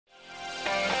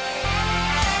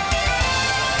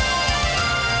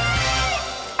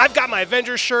I've got my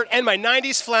Avengers shirt and my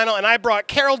 90s flannel, and I brought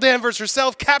Carol Danvers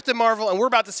herself, Captain Marvel, and we're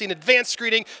about to see an advanced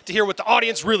screening to hear what the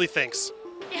audience really thinks.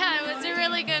 Yeah, it was a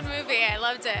really good movie. I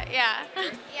loved it, yeah.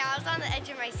 Yeah, I was on the edge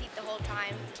of my seat the whole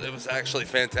time. It was actually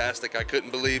fantastic. I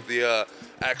couldn't believe the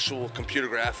actual computer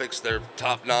graphics. They're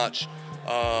top-notch.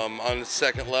 On the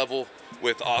second level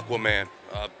with Aquaman.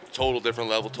 Total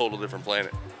different level, total different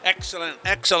planet.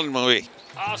 Excellent movie.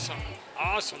 Awesome.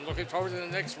 Looking forward to the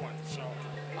next one. So,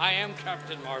 I am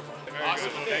Captain Marvel. Very awesome.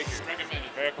 Thank you. Recommended.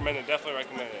 Recommended. Definitely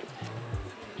recommended.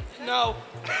 No.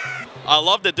 I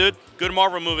loved it, dude. Good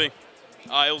Marvel movie.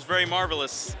 It was very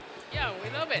marvelous. Yeah,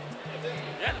 we love it.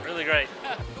 Yeah, really great.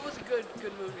 It was a good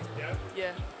movie. Yeah?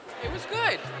 Yeah. It was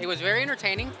good. It was very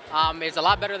entertaining. It's a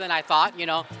lot better than I thought, you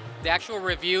know. The actual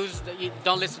reviews, you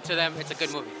don't listen to them. It's a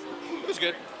good movie. It was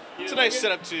good. It's a nice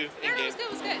setup to Yeah, Endgame.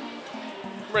 it was good.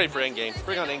 I'm ready for Endgame.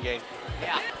 Bring on Endgame.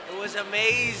 Yeah. It was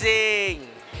amazing.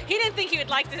 He didn't think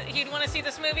he'd want to see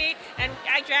this movie, and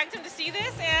I dragged him to see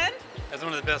this, and That's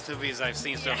one of the best movies I've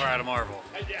seen so far out of Marvel.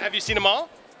 Have you seen them all?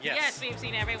 yes, we've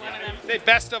seen every one of them. The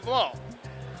best of them all.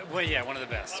 Well, yeah, one of the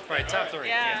best. Probably top three.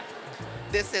 Yeah.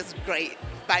 This is great,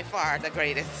 by far the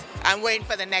greatest. I'm waiting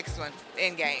for the next one,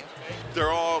 Endgame.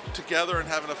 They're all together and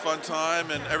having a fun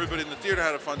time, and everybody in the theater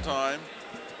had a fun time.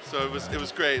 So it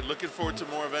was great. Looking forward to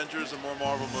more Avengers and more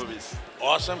Marvel movies.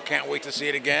 Awesome. Can't wait to see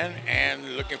it again,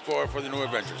 and looking forward for the new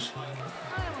Avengers. Oh,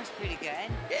 it was pretty good.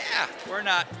 Yeah, we're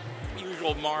not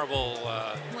usual Marvel.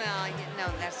 Well, no,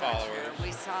 that's not Followers. true.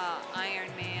 We saw Iron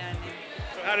Man and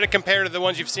So how did it compare to the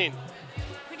ones you've seen?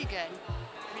 pretty good.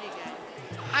 Pretty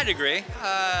good. I'd agree.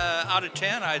 Out of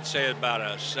 10, I'd say about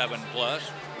a 7+.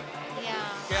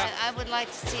 Yeah. I would like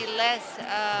to see less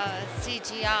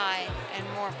CGI and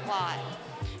more plot.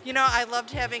 You know, I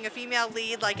loved having a female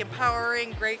lead, like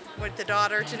empowering, great with the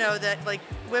daughter to know that like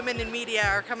women in media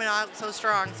are coming out so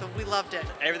strong, so we loved it.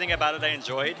 Everything about it I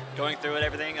enjoyed, going through it,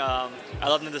 everything. I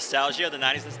love the nostalgia, the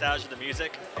 90s nostalgia, the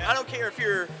music. I don't care if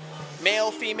you're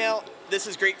male, female. This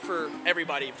is great for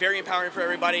everybody. Very empowering for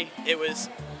everybody. It was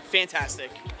fantastic.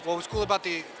 What was cool about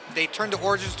they turned the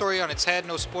origin story on its head,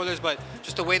 no spoilers, but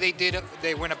just the way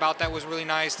they went about that was really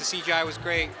nice. The CGI was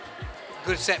great.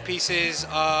 Good set pieces.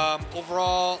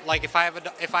 Overall, like if I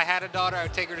had a daughter, I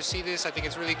would take her to see this. I think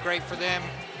it's really great for them.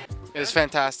 It was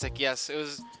fantastic, yes. It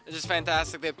was just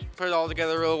fantastic. They put it all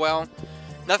together real well.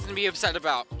 Nothing to be upset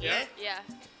about. Yeah? Yeah.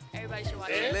 Everybody should watch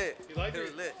Yeah? it. Lit. You like it?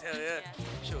 was lit. Hell yeah.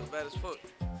 Shit was bad as fuck.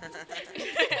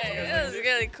 It was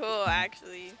really cool,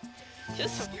 actually.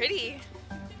 Just so pretty.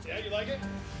 Yeah, you like it?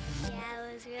 Yeah,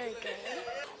 it was really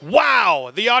good.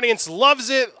 Wow, the audience loves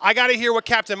it. I got to hear what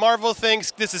Captain Marvel thinks.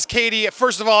 This is Katie.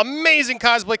 First of all, amazing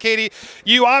cosplay, Katie.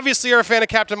 You obviously are a fan of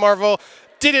Captain Marvel.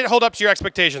 Did it hold up to your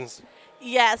expectations?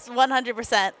 Yes,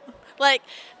 100%. Like,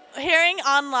 hearing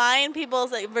online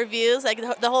people's reviews, like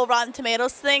the whole Rotten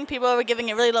Tomatoes thing, people were giving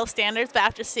it really low standards, but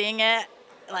after seeing it,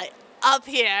 like, up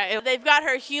here. They've got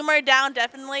her humor down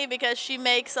definitely because she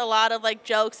makes a lot of like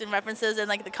jokes and references in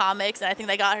like the comics, and I think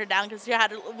they got her down because she had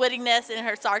wittiness in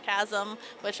her sarcasm,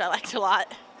 which I liked a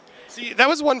lot. See, that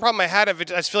was one problem I had of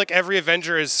it. I just feel like every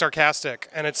Avenger is sarcastic,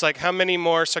 and it's like, how many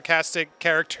more sarcastic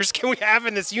characters can we have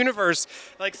in this universe?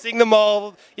 Like seeing them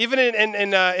all, even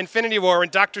in Infinity War,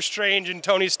 and Doctor Strange and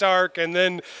Tony Stark, and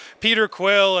then Peter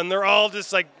Quill, and they're all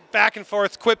just like back and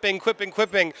forth, quipping.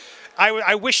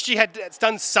 I wish she had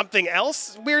done something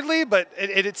else, weirdly, but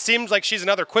it seems like she's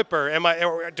another quipper.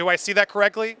 Do I see that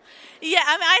correctly? Yeah,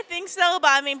 I mean, I think so,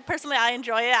 but I mean, personally, I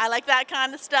enjoy it. I like that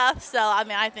kind of stuff, so I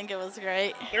mean, I think it was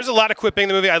great. There's a lot of quipping in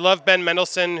the movie. I love Ben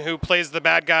Mendelsohn, who plays the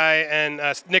bad guy, and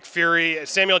Nick Fury.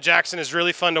 Samuel Jackson is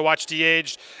really fun to watch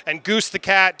de-aged, and Goose the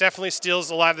cat definitely steals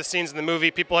a lot of the scenes in the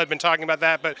movie. People had been talking about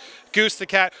that, but Goose the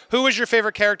cat. Who was your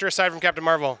favorite character aside from Captain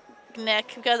Marvel?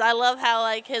 Nick, because I love how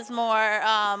like his more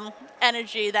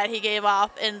energy that he gave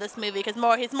off in this movie, because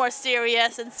he's more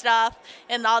serious and stuff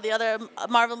in all the other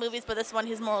Marvel movies, but this one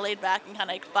he's more laid back and kind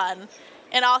of like fun.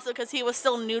 And also because he was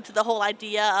still new to the whole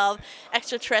idea of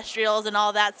extraterrestrials and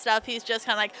all that stuff, he's just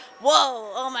kind of like,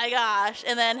 whoa, oh my gosh.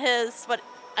 And then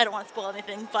I don't want to spoil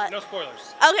anything, but no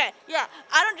spoilers. Okay, yeah,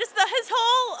 his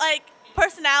whole like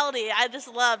personality I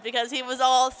just loved, because he was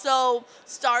all so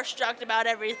starstruck about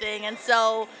everything, and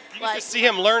so you get to see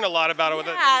him learn a lot about it.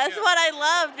 Yeah, that's what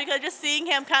I loved, because just seeing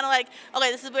him kind of like, okay,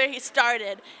 this is where he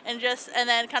started, and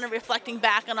then kind of reflecting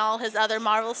back on all his other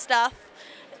Marvel stuff,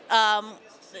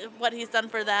 what he's done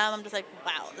for them. I'm just like,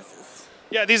 wow, this is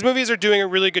Yeah, these movies are doing a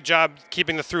really good job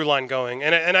keeping the through line going,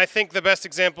 and I think the best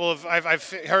example of I've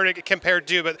heard it compared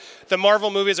to, but the Marvel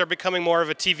movies are becoming more of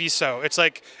a TV show. It's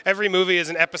like every movie is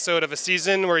an episode of a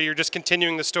season where you're just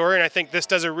continuing the story, and I think this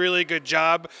does a really good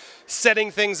job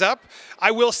setting things up.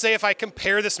 I will say, if I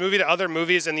compare this movie to other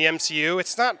movies in the MCU,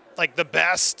 it's not like the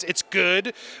best. It's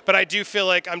good, but I do feel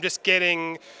like I'm just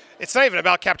getting. It's not even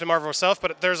about Captain Marvel herself,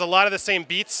 but there's a lot of the same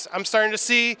beats I'm starting to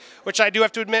see, which I do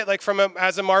have to admit, like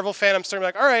as a Marvel fan, I'm starting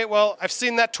to be like, all right, well, I've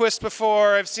seen that twist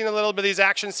before. I've seen a little bit of these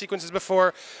action sequences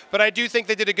before, but I do think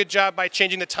they did a good job by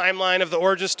changing the timeline of the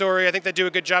origin story. I think they do a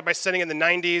good job by setting in the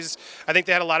 90s. I think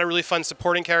they had a lot of really fun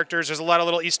supporting characters. There's a lot of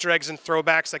little Easter eggs and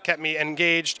throwbacks that kept me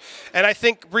engaged. And I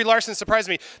think Brie Larson surprised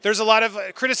me. There's a lot of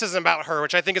criticism about her,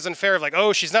 which I think is unfair, of like,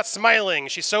 oh, she's not smiling,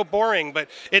 she's so boring, but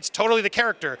it's totally the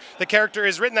character. The character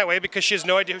is written that way because she has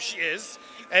no idea who she is,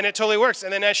 and it totally works.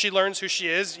 And then as she learns who she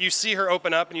is, you see her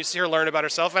open up and you see her learn about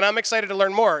herself, and I'm excited to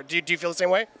learn more. Do you feel the same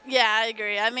way? Yeah, I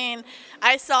agree. I mean,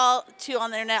 I saw, too,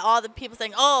 on the internet, all the people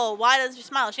saying, oh, why does she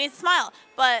smile? She needs to smile.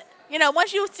 But, you know,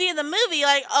 once you see the movie,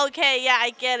 like, okay, yeah,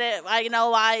 I get it. I know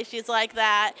why she's like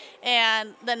that.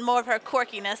 And then more of her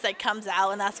quirkiness that comes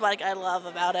out, and that's what I love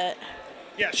about it.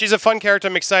 Yeah, she's a fun character.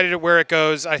 I'm excited at where it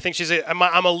goes. I think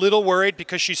I'm a little worried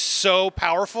because she's so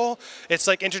powerful. It's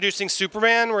like introducing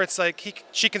Superman, where it's like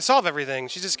she can solve everything.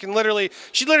 She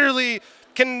literally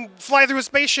can fly through a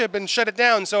spaceship and shut it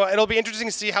down. So it'll be interesting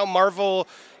to see how Marvel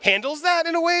handles that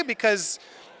in a way, because,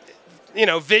 you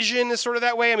know, Vision is sort of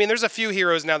that way. I mean, there's a few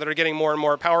heroes now that are getting more and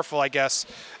more powerful, I guess.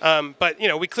 But, you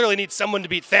know, we clearly need someone to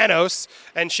beat Thanos,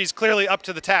 and she's clearly up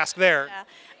to the task there. Yeah.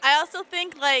 I also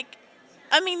think, like,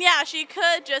 I mean, yeah, she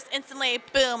could just instantly,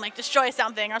 boom, like destroy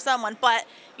something or someone. But,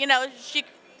 you know, she,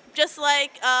 just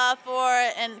like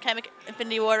and kind of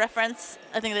Infinity War reference,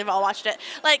 I think they've all watched it,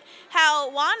 like how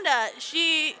Wanda,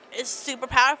 she is super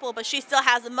powerful, but she still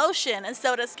has emotion, and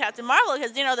so does Captain Marvel,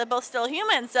 because, you know, they're both still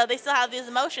human, so they still have these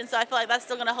emotions, so I feel like that's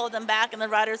still going to hold them back, and the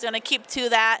writers are going to keep to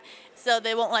that, so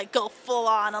they won't, like, go full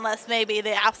on unless maybe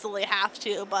they absolutely have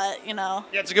to, but, you know.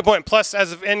 Yeah, it's a good point. Plus,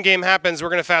 as Endgame happens, we're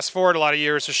going to fast forward a lot of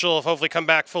years, so she'll hopefully come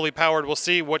back fully powered. We'll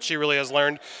see what she really has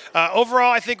learned.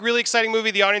 Overall, I think really exciting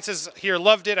movie. The audiences here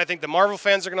loved it. I think the Marvel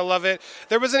fans are going to love it.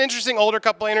 There was an interesting older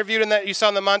couple I interviewed, and that you saw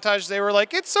in the montage. They were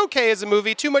like, it's okay as a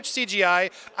movie. Too much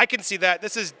CGI. I can see that.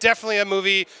 This is definitely a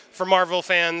movie for Marvel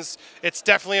fans. It's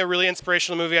definitely a really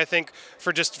inspirational movie, I think,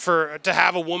 to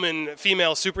have a woman,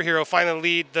 female superhero finally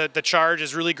lead the charge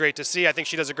is really great to see. I think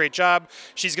she does a great job.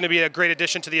 She's going to be a great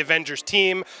addition to the Avengers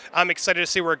team. I'm excited to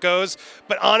see where it goes.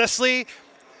 But honestly,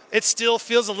 it still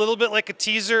feels a little bit like a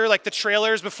teaser, like the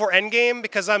trailers before Endgame,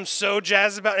 because I'm so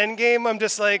jazzed about Endgame. I'm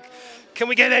just like, can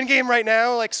we get Endgame right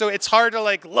now? Like, so it's hard to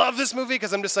like love this movie,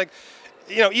 because I'm just like,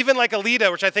 you know, even like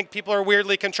Alita, which I think people are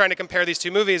weirdly trying to compare these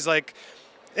two movies, like,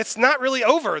 it's not really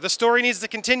over. The story needs to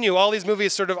continue. All these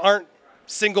movies sort of aren't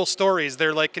single stories.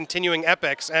 They're like continuing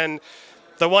epics, and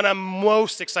the one I'm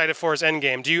most excited for is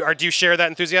Endgame. Do you share that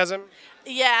enthusiasm?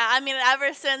 Yeah, I mean,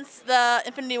 ever since the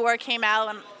Infinity War came out,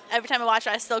 and every time I watch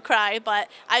it, I still cry, but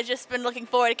I've just been looking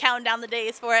forward to counting down the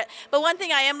days for it. But one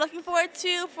thing I am looking forward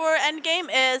to for Endgame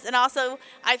is, and also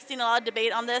I've seen a lot of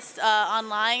debate on this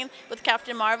online with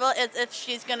Captain Marvel, is if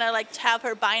she's going to like have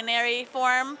her binary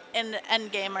form in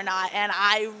Endgame or not, and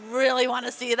I really want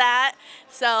to see that.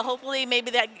 So hopefully maybe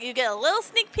that you get a little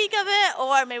sneak peek of it,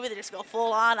 or maybe they just go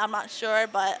full on. I'm not sure,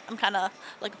 but I'm kind of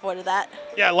looking forward to that.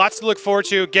 Yeah, lots to look forward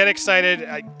to. Get excited.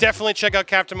 Definitely check out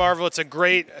Captain Marvel. It's a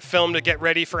great film to get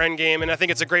ready for Endgame, and I think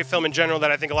it's a great film in general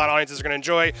that I think a lot of audiences are going to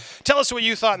enjoy. Tell us what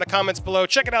you thought in the comments below.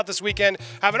 Check it out this weekend.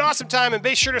 Have an awesome time, and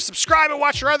be sure to subscribe and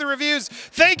watch our other reviews.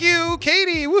 Thank you,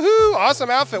 Katie. Woohoo! Awesome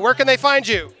outfit. Where can they find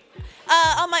you?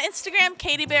 On my Instagram,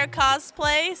 Katie Bear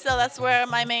Cosplay, so that's where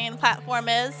my main platform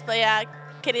is. But yeah,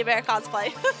 Katie Bear Cosplay.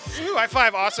 Ooh, high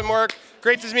five. Awesome work.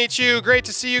 Great to meet you. Great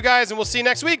to see you guys, and we'll see you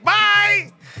next week.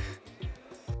 Bye!